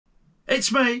It's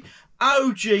me,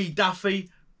 OGDuffy,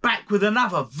 back with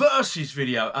another Versus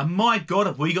video, and my god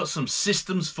have we got some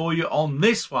systems for you on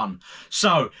this one.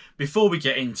 So, before we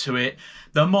get into it,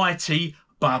 the mighty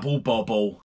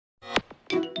Bobble.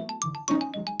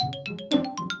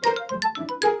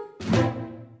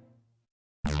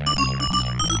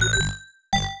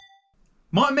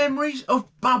 My memories of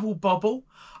Bobble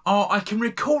are, I can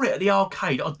recall it at the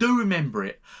arcade. I do remember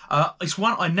it. It's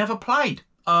one I never played.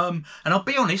 And I'll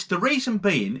be honest, the reason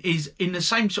being is in the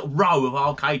same sort of row of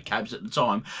arcade cabs at the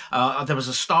time, there was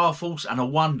a Star Force and a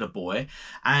Wonder Boy,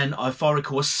 and if I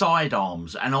recall, a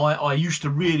Sidearms, and I used to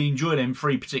really enjoy them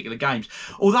three particular games.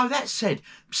 Although that said,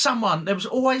 there was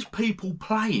always people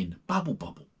playing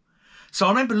Bobble. So I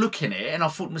remember looking at it and I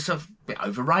thought to myself, a bit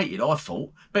overrated, I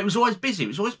thought, but it was always busy, it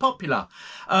was always popular.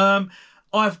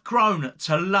 I've grown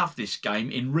to love this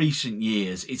game in recent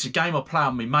years. It's a game I play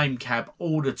on my main cab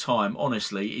all the time,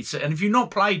 honestly. And if you've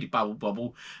not played it,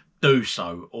 Bobble, do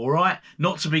so, all right?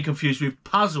 Not to be confused with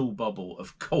Puzzle Bobble,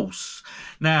 of course.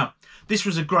 Now, this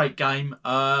was a great game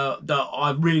that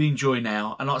I really enjoy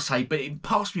now, and like I say, but it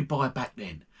passed me by back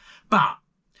then. But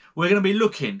we're going to be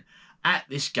looking at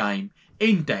this game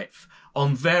in depth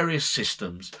on various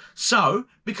systems. So,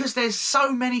 because there's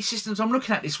so many systems I'm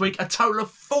looking at this week, a total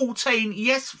of 14,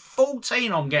 yes,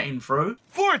 14 I'm getting through.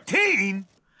 14?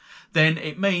 Then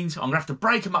it means I'm going to have to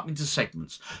break them up into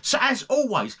segments. So as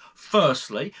always,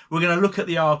 firstly, we're going to look at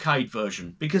the arcade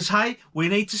version, because hey, we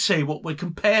need to see what we're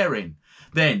comparing.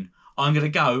 Then I'm going to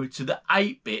go to the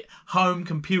 8-bit home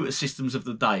computer systems of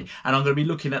the day, and I'm going to be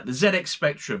looking at the ZX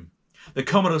Spectrum, the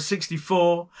Commodore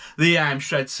 64, the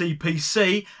Amstrad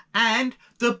CPC, and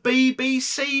the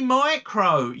BBC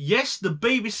Micro. Yes, the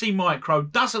BBC Micro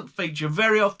doesn't feature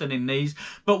very often in these,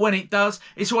 but when it does,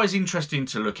 it's always interesting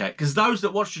to look at, because those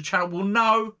that watch the channel will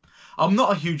know I'm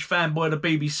not a huge fanboy of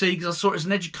the BBC, because I saw it as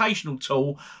an educational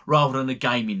tool rather than a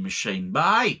gaming machine.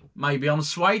 But hey, maybe I'm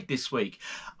swayed this week.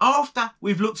 After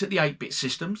we've looked at the 8-bit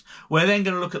systems, we're then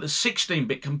going to look at the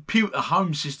 16-bit computer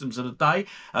home systems of the day,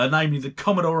 namely the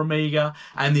Commodore Amiga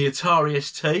and the Atari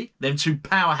ST. Them two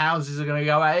powerhouses are going to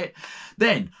go at it.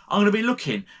 Then I'm going to be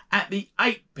looking at the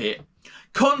 8-bit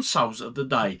consoles of the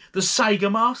day, the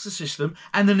Sega Master System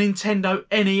and the Nintendo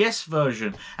NES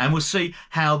version, and we'll see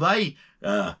how they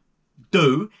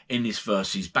do in this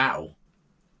versus battle.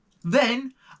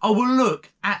 Then I will look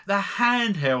at the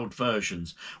handheld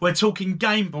versions. We're talking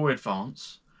Game Boy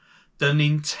Advance, the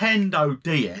Nintendo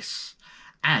DS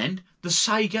and the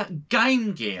Sega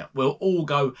Game Gear will all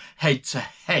go head to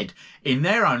head in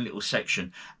their own little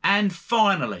section. And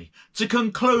finally, to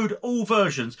conclude all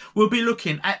versions, we'll be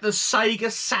looking at the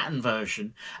Sega Saturn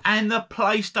version and the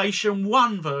PlayStation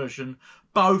 1 version,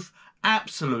 both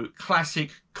absolute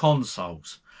classic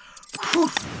consoles. Whew,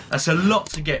 that's a lot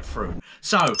to get through.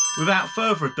 So, without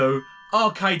further ado,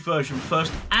 arcade version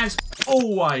first, as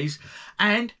always.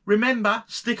 And remember,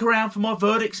 stick around for my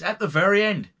verdicts at the very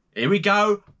end. Here we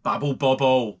go,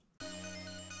 Bobble.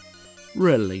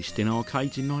 Released in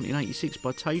arcades in 1986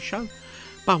 by Taito,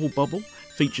 Bobble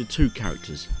featured two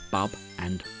characters, Bub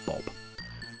and Bob.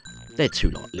 They're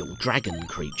two like little dragon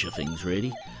creature things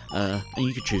really. And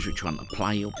you could choose which one to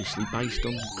play, obviously based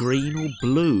on green or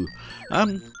blue.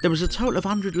 There was a total of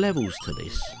 100 levels to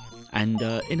this, and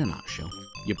in a nutshell,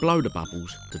 you blow the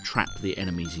bubbles to trap the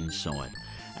enemies inside,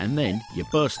 and then you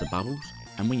burst the bubbles,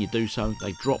 and when you do so,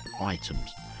 they drop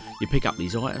items. You pick up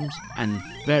these items, and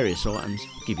various items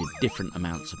give you different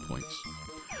amounts of points.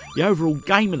 The overall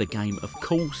game of the game, of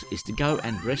course, is to go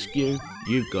and rescue,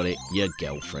 you've got it, your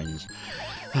girlfriends.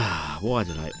 Why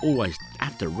do they always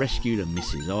have to rescue the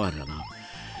missus? I don't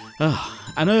know.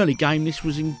 An early game, this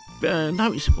was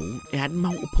noticeable. It had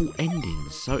multiple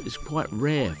endings, so it was quite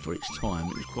rare for its time.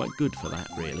 It was quite good for that,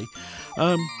 really.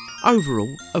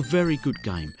 Overall, a very good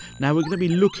game. Now, we're going to be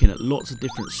looking at lots of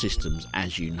different systems,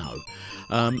 as you know.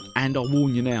 And I'll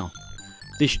warn you now,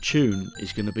 this tune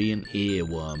is going to be an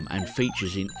earworm and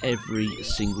features in every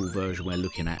single version we're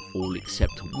looking at, all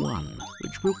except one,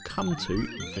 which we'll come to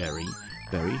very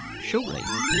shortly.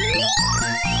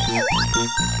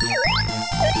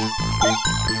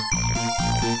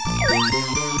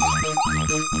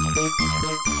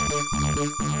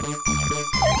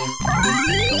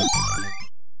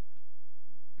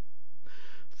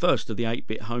 First of the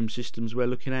 8-bit home systems we're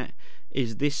looking at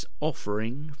is this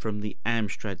offering from the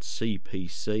Amstrad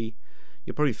CPC.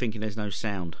 You're probably thinking there's no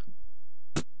sound.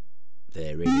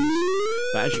 There it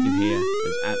is. But as you can hear,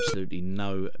 there's absolutely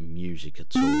no music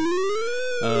at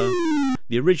all.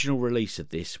 The original release of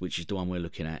this, which is the one we're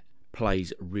looking at,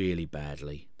 plays really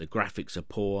badly. The graphics are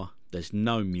poor, There's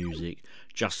no music,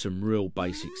 just some real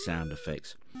basic sound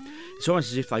effects. It's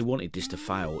almost as if they wanted this to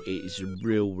fail. It is a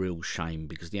real shame,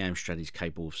 because the Amstrad is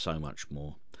capable of so much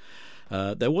more.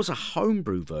 There was a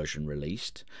homebrew version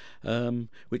released,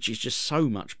 which is just so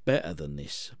much better than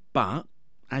this, but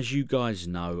as you guys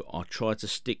know, I try to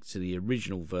stick to the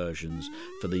original versions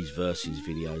for these versus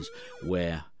videos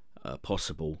where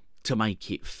possible, to make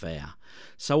it fair.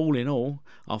 So all in all,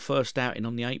 our first outing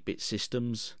on the 8-bit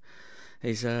systems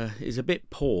is a bit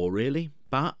poor really,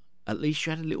 but at least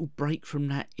you had a little break from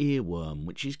that earworm,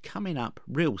 which is coming up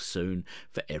real soon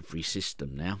for every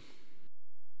system now.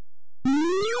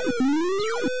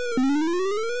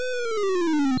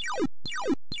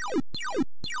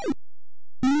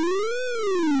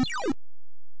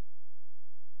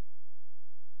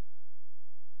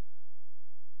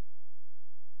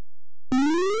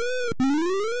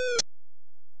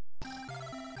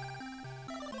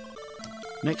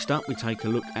 Next up, we take a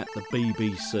look at the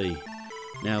BBC.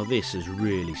 Now this has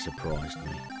really surprised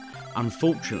me.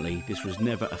 Unfortunately, this was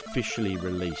never officially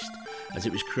released, as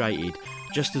it was created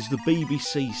just as the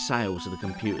BBC sales of the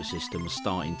computer system were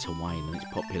starting to wane and its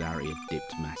popularity had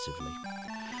dipped massively.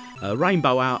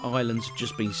 Rainbow Islands had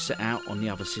just been set out on the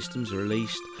other systems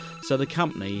released, so the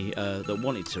company that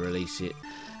wanted to release it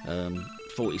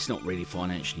thought it's not really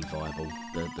financially viable.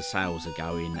 The sales are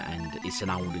going, and it's an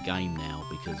older game now,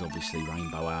 because obviously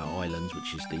Rainbow Islands,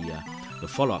 which is the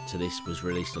follow-up to this, was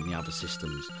released on the other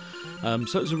systems.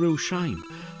 So it's a real shame.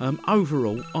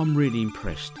 Overall, I'm really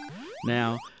impressed.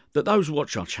 Now, that those who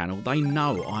watch our channel, they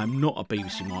know I'm not a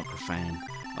BBC Micro fan.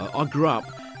 I grew up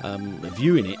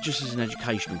viewing it just as an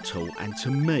educational tool, and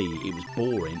to me it was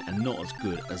boring and not as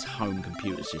good as home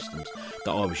computer systems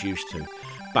that I was used to.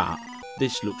 But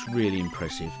this looks really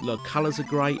impressive. The colours are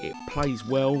great, it plays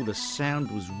well, the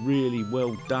sound was really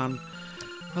well done.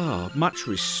 Much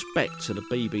respect to the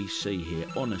BBC here.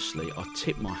 Honestly, I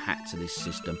tip my hat to this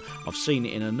system. I've seen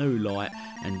it in a new light,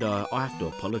 and I have to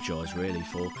apologise really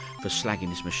for slagging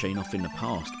this machine off in the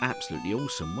past. Absolutely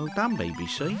awesome. Well done,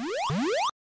 BBC.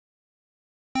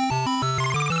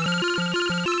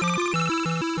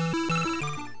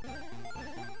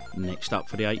 Next up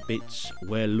for the 8-bits,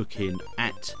 we're looking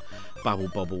at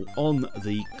Bobble on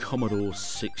the Commodore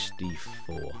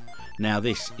 64. Now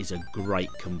this is a great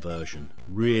conversion,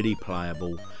 really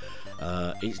playable.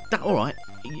 It's alright,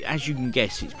 as you can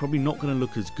guess, it's probably not going to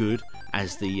look as good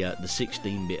as the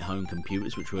 16-bit home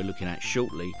computers, which we're looking at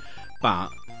shortly, but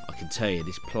I can tell you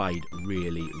this played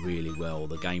really well.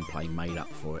 The gameplay made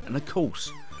up for it, and of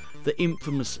course the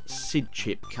infamous SID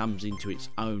chip comes into its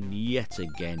own yet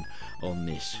again on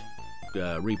this,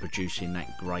 reproducing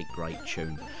that great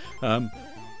tune. An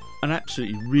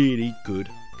absolutely really good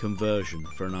conversion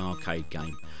for an arcade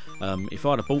game. If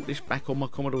I'd have bought this back on my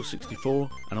Commodore 64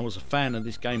 and I was a fan of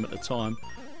this game at the time,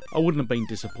 I wouldn't have been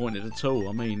disappointed at all.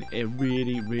 I mean, a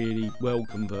really well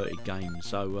converted game.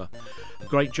 So a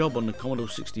great job on the Commodore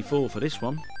 64 for this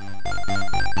one.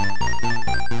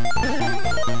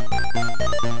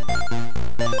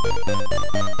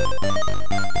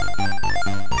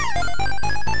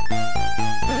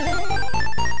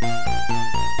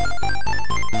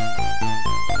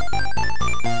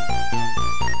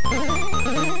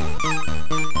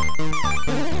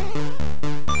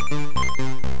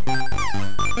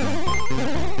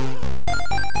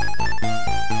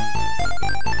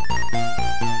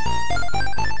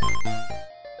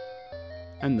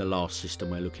 And the last system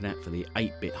we're looking at for the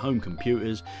 8-bit home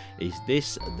computers is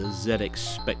this, the ZX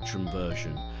Spectrum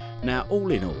version. Now,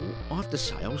 all in all, I have to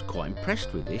say I was quite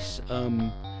impressed with this.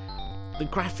 The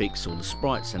graphics or the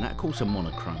sprites and that, of course, are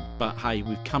monochrome, but hey,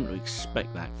 we've come to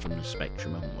expect that from the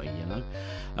Spectrum, haven't we, you know?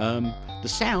 The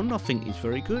sound, I think, is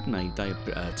very good, and they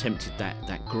attempted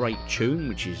that great tune,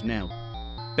 which is now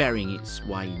burying its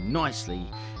way nicely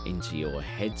into your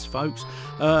heads, folks.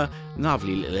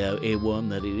 Lovely little earworm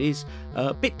that it is.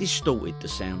 A bit distorted, the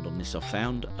sound on this, I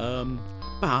found,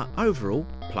 but overall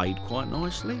played quite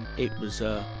nicely. It was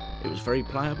very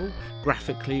playable.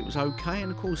 Graphically it was okay,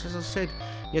 and of course, as I said,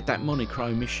 you had that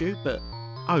monochrome issue, but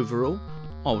overall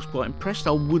I was quite impressed.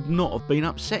 I would not have been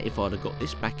upset if I'd have got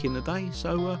this back in the day,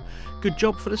 so good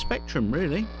job for the Spectrum,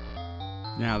 really.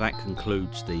 Now that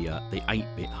concludes the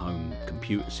 8-bit home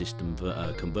computer system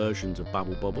conversions of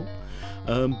Bobble.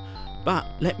 But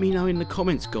let me know in the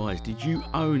comments, guys, did you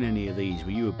own any of these?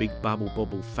 Were you a big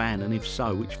Bobble fan, and if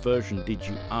so, which version did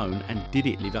you own, and did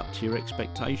it live up to your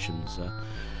expectations?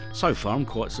 So far I'm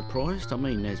quite surprised. I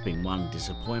mean, there's been one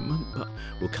disappointment, but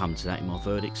we'll come to that in my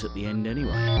verdicts at the end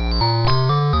anyway.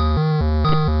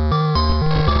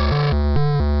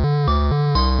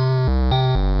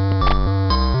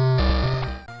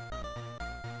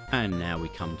 And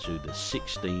come to the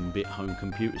 16-bit home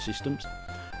computer systems.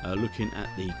 Looking at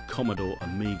the Commodore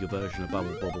Amiga version of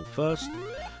Bubble Bobble first.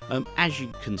 As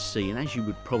you can see, and as you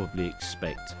would probably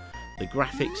expect, the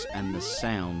graphics and the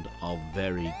sound are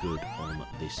very good on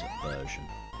this version.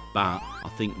 But I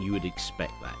think you would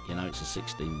expect that, you know, it's a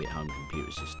 16-bit home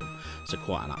computer system, so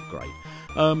quite an upgrade.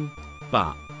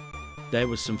 But there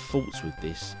were some faults with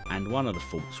this, and one of the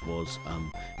faults was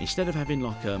instead of having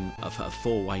like a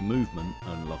four-way movement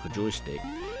on like a joystick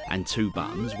and two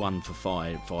buttons, one for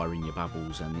firing your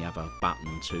bubbles and the other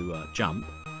button to jump,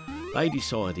 they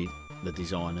decided, the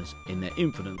designers, in their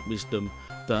infinite wisdom,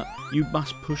 that you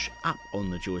must push up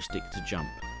on the joystick to jump.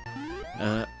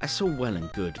 That's all well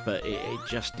and good, but it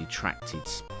just detracted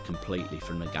completely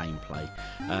from the gameplay.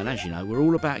 And as you know, we're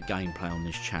all about gameplay on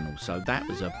this channel, so that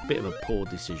was a bit of a poor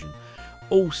decision.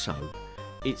 Also,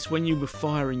 it's when you were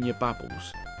firing your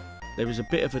bubbles, there was a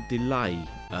bit of a delay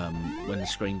when the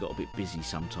screen got a bit busy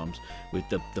sometimes with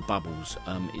the bubbles.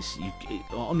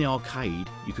 On the arcade,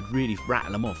 you could really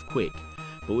rattle them off quick,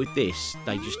 but with this,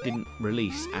 they just didn't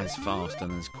release as fast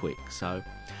and as quick. So,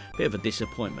 a bit of a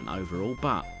disappointment overall,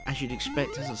 but as you'd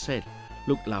expect, as I said,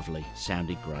 looked lovely,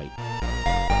 sounded great.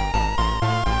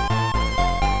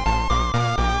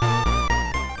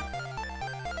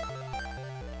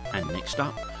 And next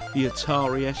up, the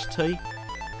Atari ST.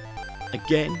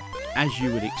 Again, as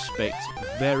you would expect,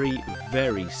 very,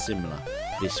 very similar,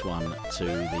 this one, to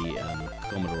the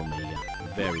Commodore Amiga.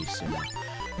 Very similar.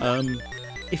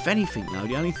 If anything though,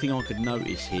 the only thing I could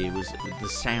notice here was the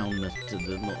sound, not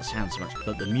the sound so much,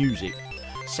 but the music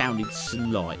sounded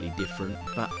slightly different,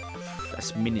 but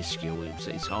that's minuscule,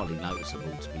 it's hardly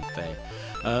noticeable, to be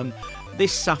fair.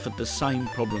 This suffered the same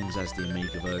problems as the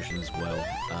Amiga version as well.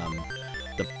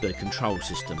 The control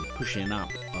system, pushing up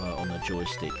on the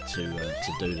joystick to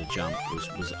do the jump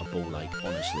was a ball ache,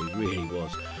 honestly, really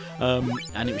was.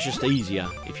 And it was just easier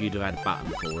if you'd have had a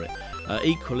button for it.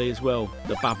 Equally as well,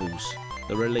 the bubbles.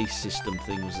 The release system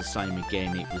thing was the same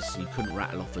again. It was, you couldn't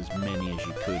rattle off as many as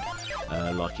you could,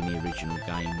 like in the original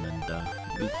game, and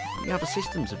the other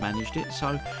systems have managed it.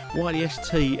 So why the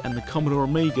ST and the Commodore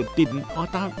Amiga didn't, I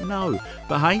don't know.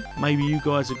 But hey, maybe you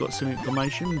guys have got some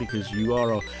information, because you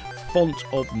are a font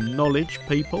of knowledge,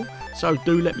 people. So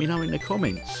do let me know in the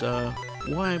comments.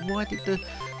 Why did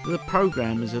the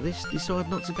programmers of this decide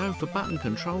not to go for button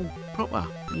control proper?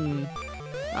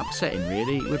 Upsetting,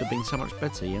 really. It would have been so much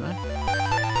better, you know.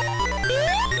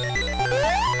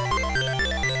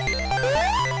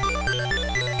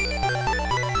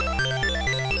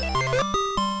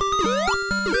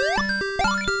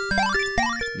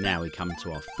 Now we come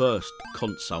to our first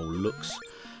console looks,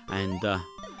 and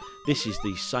this is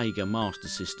the Sega Master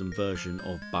System version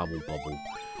of Bubble Bobble.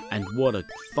 And what a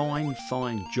fine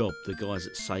job the guys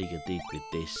at Sega did with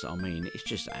this. I mean, it's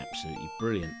just absolutely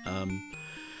brilliant.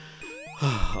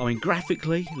 I mean,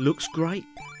 graphically, looks great.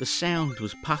 The sound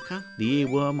was pucker. The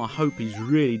earworm, I hope, is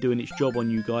really doing its job on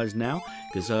you guys now,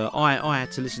 because I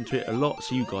had to listen to it a lot,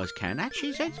 so you guys can. Actually,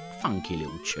 it's a funky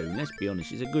little tune, let's be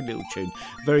honest. It's a good little tune.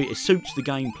 It suits the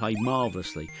gameplay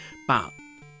marvellously. But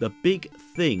the big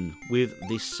thing with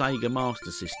this Sega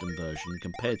Master System version,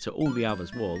 compared to all the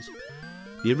others, was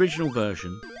the original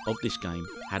version of this game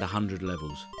had 100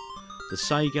 levels. The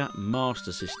Sega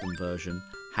Master System version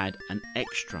had an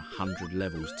extra 100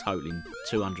 levels, totaling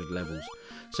 200 levels.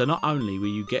 So not only were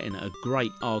you getting a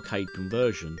great arcade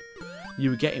conversion,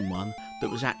 you were getting one that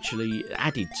was actually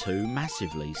added to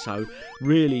massively. So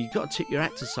really, you've got to tip your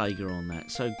hat to Sega on that.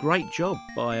 So great job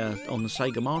by on the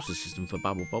Sega Master System for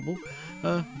Bubble Bobble.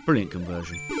 Brilliant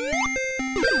conversion.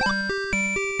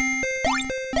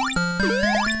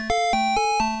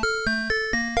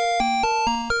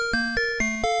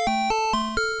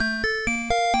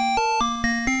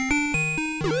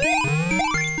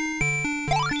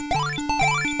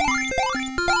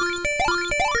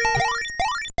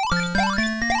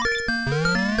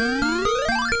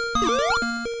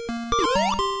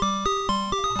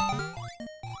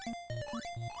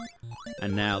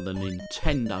 And now the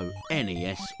Nintendo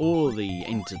NES, or the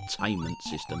Entertainment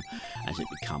System as it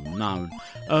become known.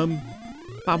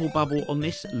 Bubble Bobble on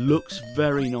this looks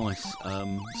very nice,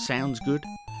 sounds good,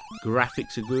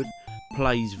 graphics are good,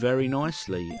 plays very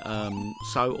nicely.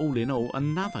 So all in all,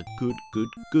 another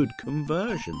good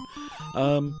conversion.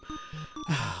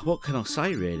 What can I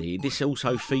say, really? This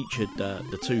also featured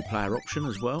the two-player option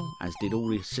as well, as did all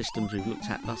the systems we've looked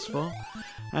at thus far.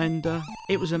 And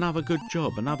it was another good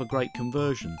job, another great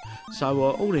conversion. So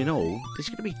all in all, it's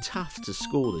going to be tough to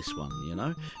score this one, you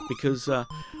know, because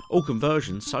all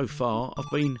conversions so far have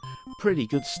been pretty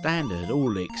good standard,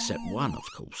 all except one, of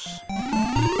course.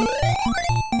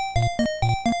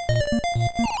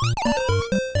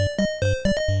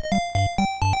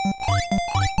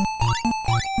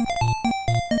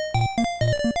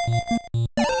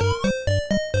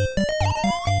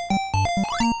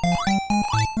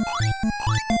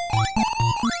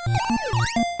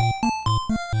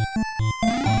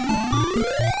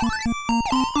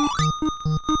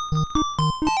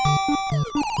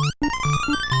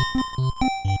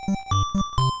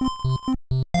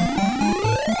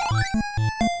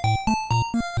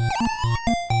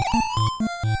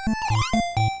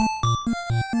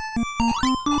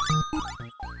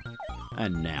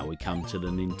 And now we come to the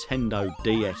Nintendo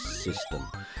DS system.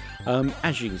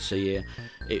 As you can see here,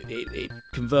 it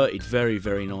converted very,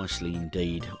 very nicely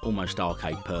indeed. Almost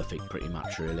arcade perfect, pretty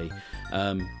much, really.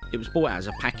 It was bought out as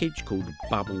a package called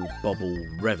Bobble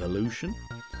Revolution.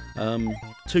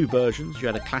 Two versions. You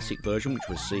had a classic version, which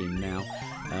we're seeing now,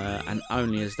 and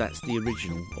only as that's the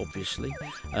original, obviously.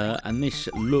 And this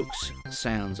looks,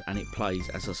 sounds, and it plays,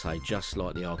 as I say, just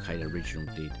like the arcade original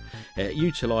did. It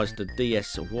utilised the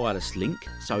DS wireless link,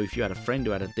 so if you had a friend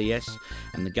who had a DS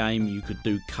and the game, you could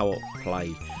do co-op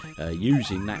play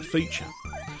using that feature.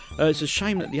 It's a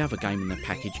shame that the other game in the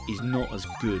package is not as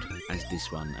good as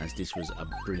this one, as this was a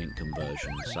brilliant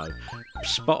conversion. So,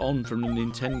 spot on from the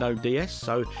Nintendo DS.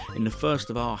 So, in the first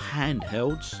of our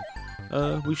handhelds,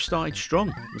 we've started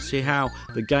strong. We'll see how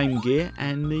the Game Gear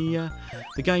and the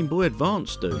Game Boy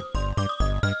Advance do.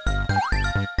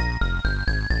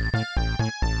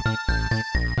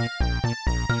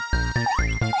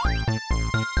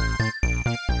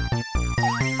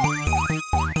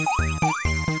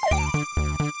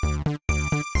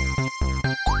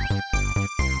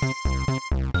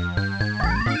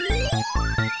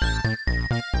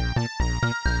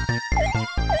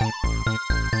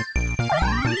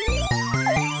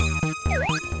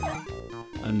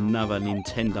 Another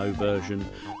Nintendo version,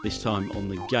 this time on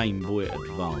the Game Boy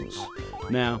Advance.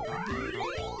 Now,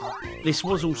 this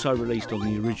was also released on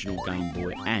the original Game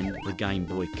Boy and the Game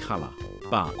Boy Color,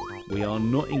 but we are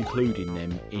not including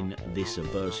them in this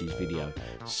Versus video,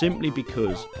 simply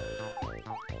because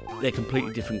they're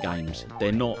completely different games.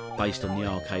 They're not based on the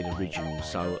arcade original,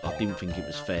 so I didn't think it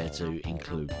was fair to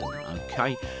include them.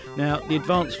 Okay, now the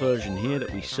advanced version here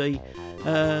that we see,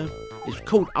 it's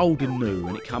called Old and New,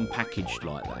 and it come packaged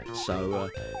like that, so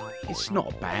it's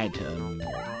not a bad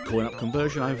coin-up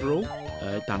conversion overall.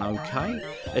 Done okay.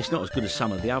 It's not as good as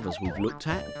some of the others we've looked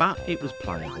at, but it was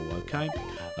playable, okay.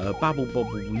 Bobble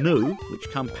New, which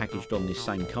come packaged on this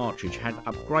same cartridge, had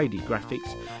upgraded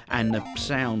graphics, and the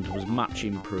sound was much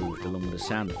improved along with the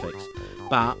sound effects.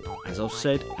 But, as I've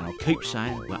said, and I'll keep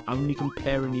saying, we're only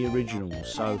comparing the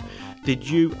originals. So, did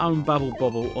you own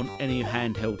Bobble on any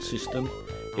handheld system?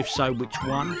 If so, which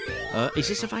one? Is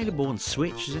this available on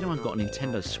Switch? Has anyone got a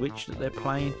Nintendo Switch that they're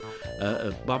playing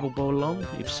Bobble on?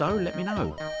 If so, let me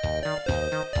know.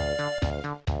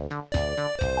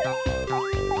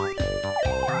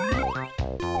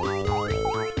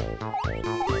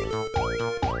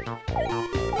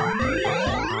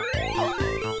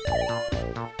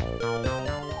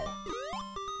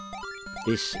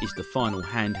 This is the final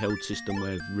handheld system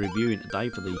we're reviewing today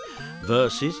for the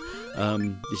Versus.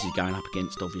 This is going up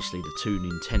against, obviously, the two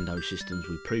Nintendo systems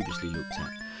we previously looked at.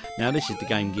 Now, this is the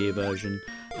Game Gear version.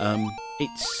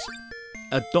 It's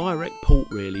a direct port,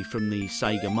 really, from the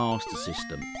Sega Master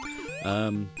System.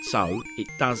 So, it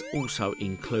does also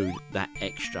include that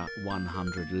extra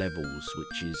 100 levels,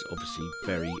 which is obviously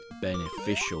very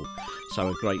beneficial. So,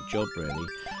 a great job,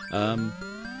 really.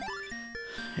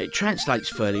 It translates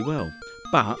fairly well.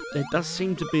 But there does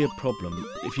seem to be a problem.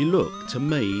 If you look, to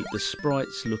me, the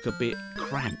sprites look a bit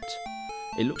cramped.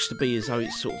 It looks to be as though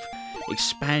it's sort of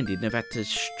expanded and they've had to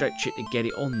stretch it to get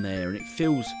it on there, and it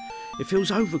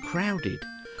feels overcrowded.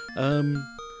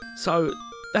 So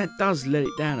that does let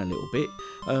it down a little bit.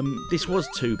 This was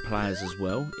 2 players as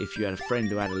well. If you had a friend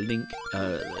who had a link,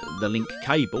 the link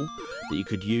cable that you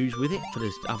could use with it for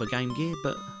this other Game Gear,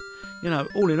 but you know,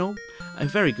 all in all, a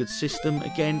very good system.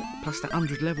 Again, plus that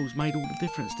 100 levels made all the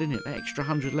difference, didn't it? That extra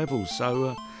 100 levels.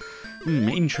 So,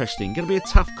 interesting. Going to be a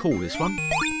tough call, this one.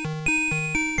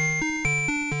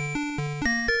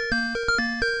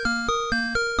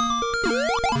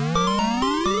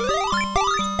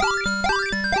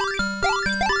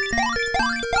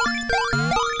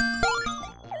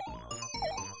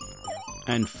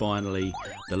 And finally,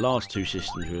 the last 2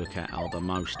 systems we look at are the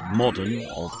most modern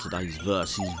of today's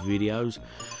Versus videos,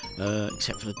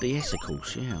 except for the DS, of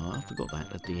course. Yeah, I forgot that,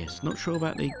 the DS. Not sure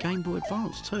about the Game Boy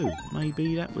Advance too.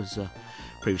 Maybe that was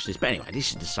previously. But anyway, this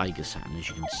is the Sega Saturn, as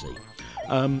you can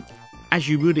see. As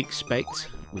you would expect,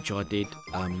 which I did,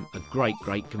 a great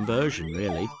conversion,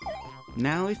 really.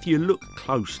 Now, if you look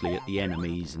closely at the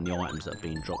enemies and the items that are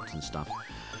being dropped and stuff,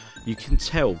 you can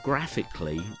tell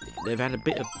graphically they've had a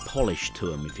bit of polish to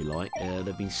them, if you like.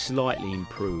 They've been slightly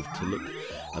improved to look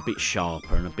a bit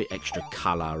sharper and a bit extra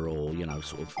colour, or, you know,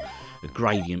 sort of a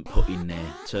gradient put in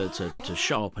there to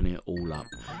sharpen it all up.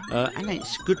 And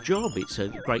it's a good job. It's a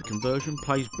great conversion,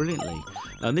 plays brilliantly.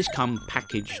 And this come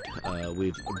packaged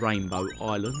with Rainbow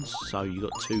Islands, so you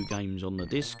got 2 games on the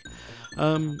disc.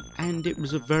 And it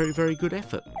was a very, very good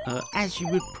effort, as you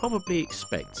would probably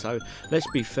expect. So let's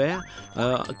be fair,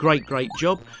 a great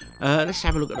job. Let's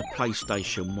have a look at the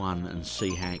PlayStation 1 and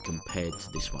see how it compared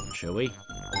to this one, shall we?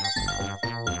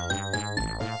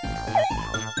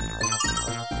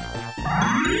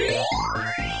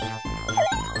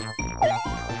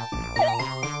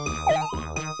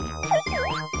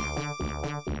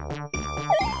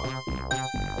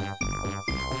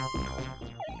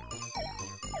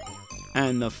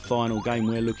 And the final game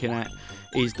we're looking at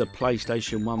is the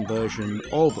PlayStation 1 version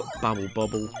of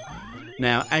Bobble.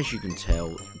 Now, as you can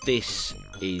tell, this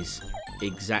is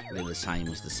exactly the same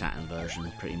as the Saturn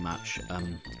version, pretty much.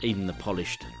 Even the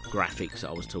polished graphics that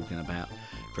I was talking about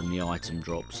from the item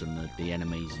drops and the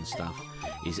enemies and stuff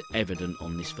is evident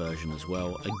on this version as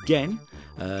well. Again,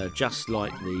 just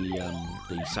like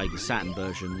the Sega Saturn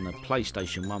version, the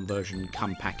PlayStation 1 version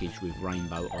come packaged with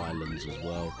Rainbow Islands as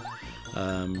well.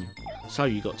 So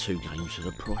you got 2 games for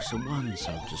the price of 1,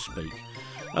 so to speak.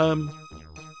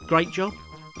 Great job.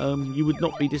 You would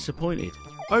not be disappointed.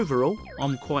 Overall,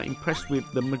 I'm quite impressed with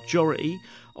the majority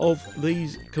of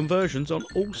these conversions on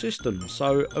all systems.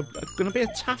 So, going to be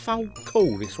a tough old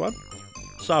call, this one.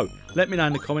 So, let me know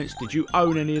in the comments, did you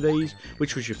own any of these?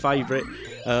 Which was your favourite?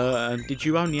 And did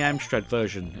you own the Amstrad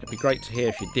version? It'd be great to hear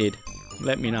if you did.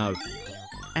 Let me know.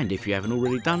 And if you haven't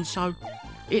already done so,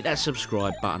 hit that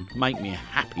subscribe button. Make me a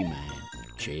happy man.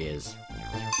 Cheers.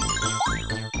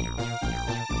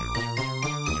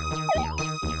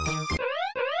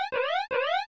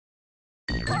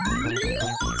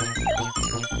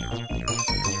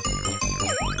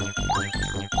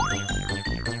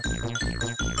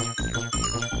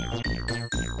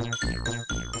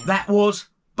 That was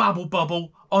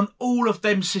Bobble on all of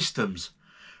them systems.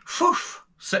 Phew,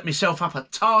 set myself up a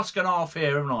task and a half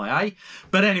here, haven't I, eh?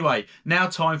 But anyway, now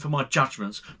time for my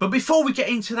judgments. But before we get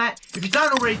into that, if you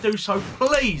don't already do so,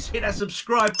 please hit that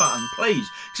subscribe button, please.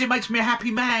 Because it makes me a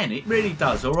happy man. It really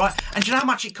does, all right? And do you know how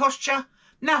much it costs you?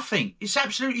 Nothing. It's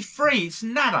absolutely free. It's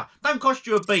nada. Don't cost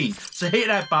you a bean. So hit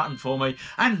that button for me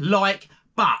and like.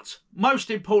 But most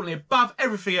importantly, above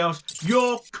everything else,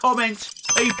 your comments,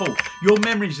 people, your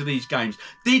memories of these games.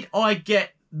 Did I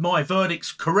get my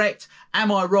verdicts correct? Am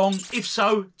I wrong? If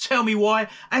so, tell me why,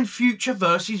 and future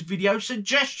versus video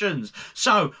suggestions.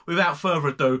 So, without further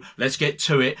ado, let's get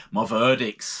to it. My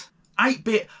verdicts.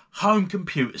 8-bit home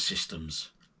computer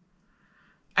systems.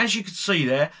 As you can see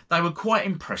there, they were quite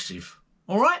impressive.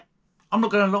 All right? I'm not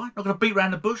going to lie, not going to beat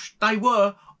around the bush. They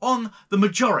were, on the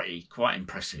majority, quite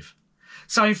impressive.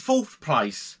 So in 4th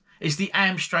place is the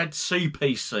Amstrad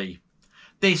CPC.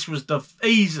 This was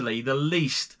easily the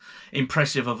least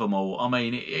impressive of them all. I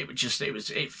mean,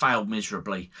 it failed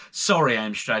miserably. Sorry,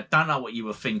 Amstrad, don't know what you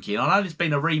were thinking. I know there's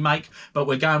been a remake, but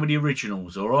we're going with the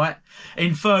originals, all right?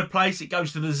 In 3rd place, it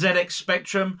goes to the ZX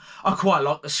Spectrum. I quite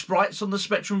like the sprites on the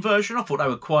Spectrum version. I thought they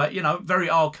were quite, you know, very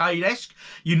arcade-esque.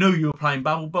 You knew you were playing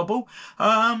Bobble.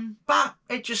 But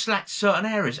it just lacked certain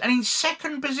areas. And in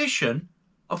 2nd position,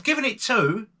 I've given it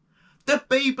to the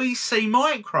BBC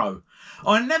Micro.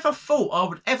 I never thought I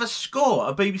would ever score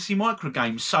a BBC Micro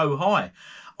game so high.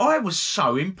 I was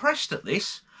so impressed at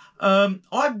this.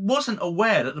 I wasn't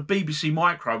aware that the BBC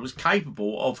Micro was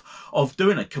capable of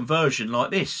doing a conversion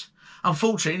like this.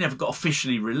 Unfortunately, it never got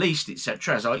officially released,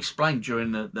 etc., as I explained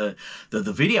during the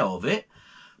video of it.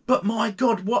 But my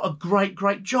God, what a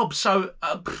great job. So,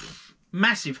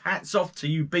 massive hats off to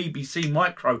you BBC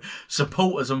Micro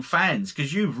supporters and fans,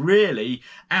 because you've really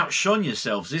outshone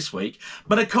yourselves this week.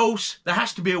 But of course, there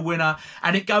has to be a winner,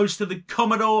 and it goes to the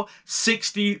Commodore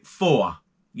 64.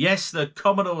 Yes, the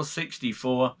Commodore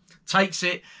 64 takes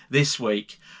it this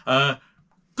week.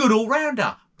 Good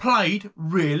all-rounder. Played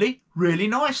really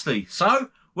nicely. So,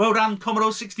 well done,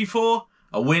 Commodore 64.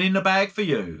 A win in the bag for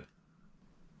you.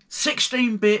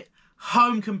 16-bit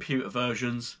home computer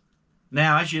versions.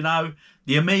 Now, as you know,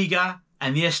 the Amiga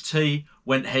and the ST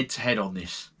went head-to-head on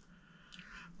this.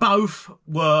 Both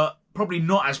were probably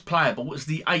not as playable as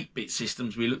the 8-bit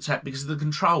systems we looked at because of the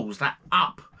controls, that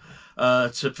up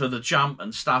for the jump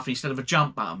and stuff instead of a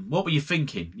jump button. What were you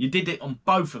thinking? You did it on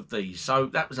both of these, so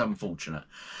that was unfortunate.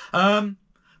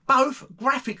 Both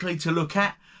graphically to look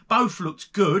at, both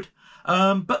looked good.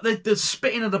 But the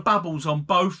spitting of the bubbles on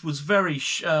both was very,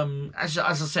 as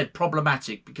I said,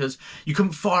 problematic because you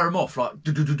couldn't fire them off like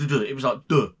duh. It was like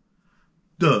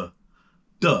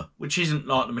duh, which isn't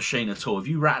like the machine at all. If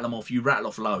you rattle them off, you rattle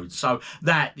off loads. So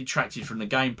that detracted from the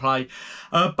gameplay.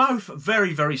 Both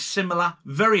very, very similar,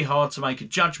 very hard to make a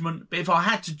judgment. But if I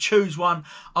had to choose one,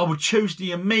 I would choose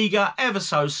the Amiga ever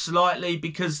so slightly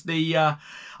because I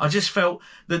just felt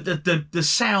that the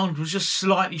sound was just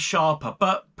slightly sharper.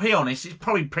 But be honest, it's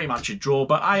probably pretty much a draw.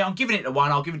 But hey, I'm giving it to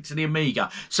one. I'll give it to the Amiga.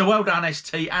 So well done,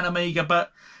 ST and Amiga.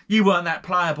 But you weren't that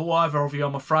playable, either of you,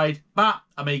 I'm afraid. But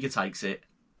Amiga takes it.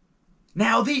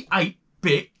 Now, the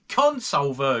 8-bit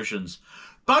console versions.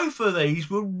 Both of these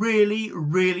were really,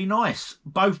 really nice.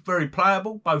 Both very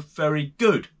playable, both very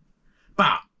good.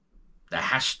 But there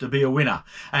has to be a winner.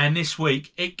 And this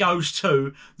week, it goes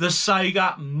to the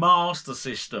Sega Master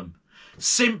System.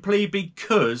 Simply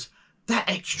because that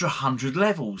extra 100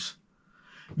 levels.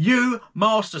 You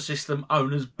Master System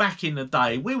owners back in the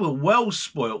day, we were well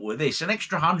spoilt with this. An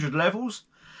extra 100 levels?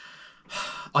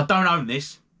 I don't own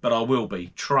this. But I will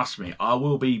be, trust me, I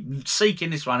will be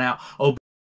seeking this one out.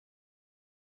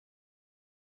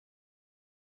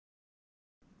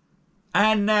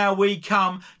 And now we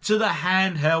come to the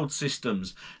handheld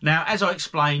systems. Now, as I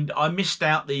explained, I missed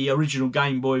out the original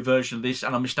Game Boy version of this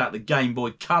and I missed out the Game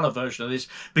Boy Color version of this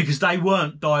because they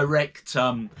weren't direct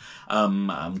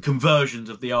conversions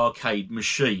of the arcade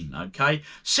machine, okay?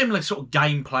 Similar sort of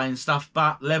gameplay and stuff,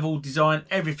 but level design,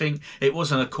 everything, it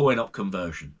wasn't a coin-op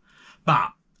conversion.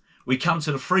 But we come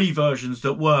to the 3 versions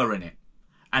that were in it.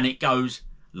 And it goes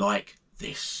like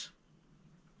this.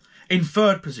 In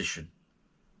 3rd position,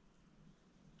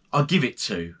 I give it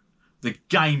to the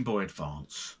Game Boy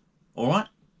Advance. Alright?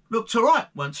 Looked alright,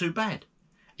 weren't too bad.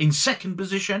 In 2nd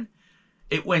position,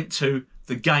 it went to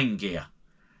the Game Gear.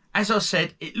 As I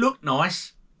said, it looked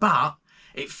nice, but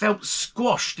it felt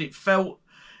squashed. It felt,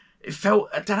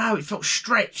 I don't know, it felt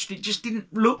stretched. It just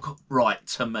didn't look right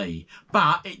to me.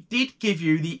 But it did give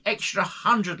you the extra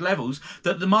 100 levels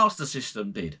that the Master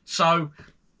System did. So,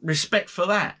 respect for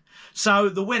that. So,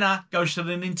 the winner goes to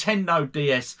the Nintendo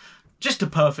DS. Just a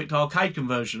perfect arcade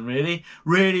conversion, really.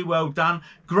 Really well done.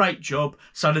 Great job.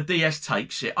 So, the DS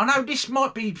takes it. I know this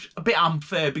might be a bit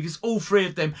unfair because all 3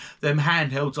 of them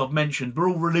handhelds I've mentioned were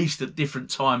all released at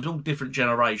different times, all different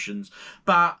generations.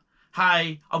 But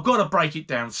hey, I've got to break it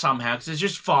down somehow because there's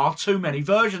just far too many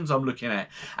versions I'm looking at.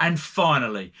 And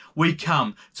finally, we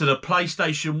come to the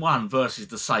PlayStation 1 versus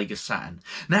the Sega Saturn.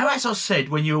 Now, as I said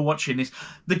when you were watching this,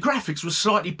 the graphics were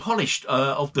slightly polished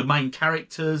of the main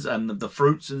characters and the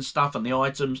fruits and stuff and the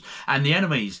items and the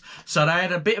enemies. So they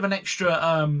had a bit of an extra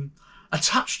a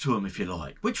touch to them, if you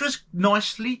like, which was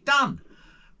nicely done.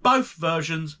 Both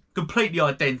versions completely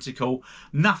identical,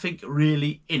 nothing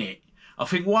really in it. I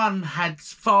think one had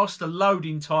faster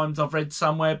loading times, I've read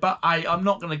somewhere, but I'm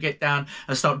not going to get down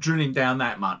and start drilling down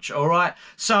that much, all right?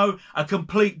 So, a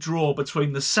complete draw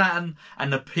between the Saturn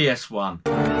and the PS1.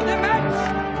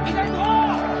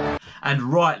 And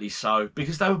rightly so,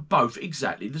 because they were both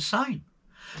exactly the same.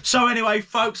 So anyway,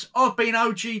 folks, I've been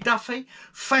OGDuffy.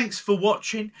 Thanks for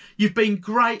watching. You've been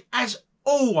great, as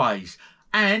always.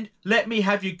 And let me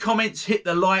have your comments, hit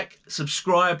the like,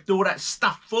 subscribe, do all that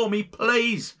stuff for me,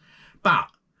 please. But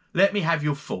let me have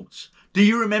your thoughts. Do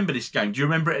you remember this game? Do you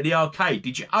remember it at the arcade?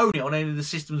 Did you own it on any of the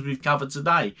systems we've covered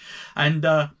today? And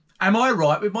am I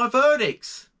right with my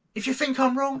verdicts? If you think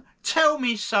I'm wrong, tell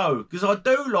me so, because I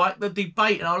do like the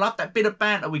debate and I love that bit of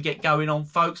banter we get going on,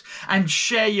 folks. And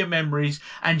share your memories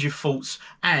and your thoughts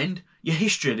and your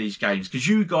history of these games, because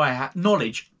you guys have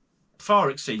knowledge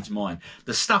far exceeds mine.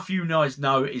 The stuff you guys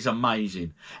know is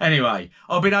amazing. Anyway,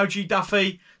 I've been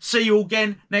OGDuffy. See you all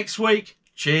again next week.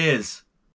 Cheers.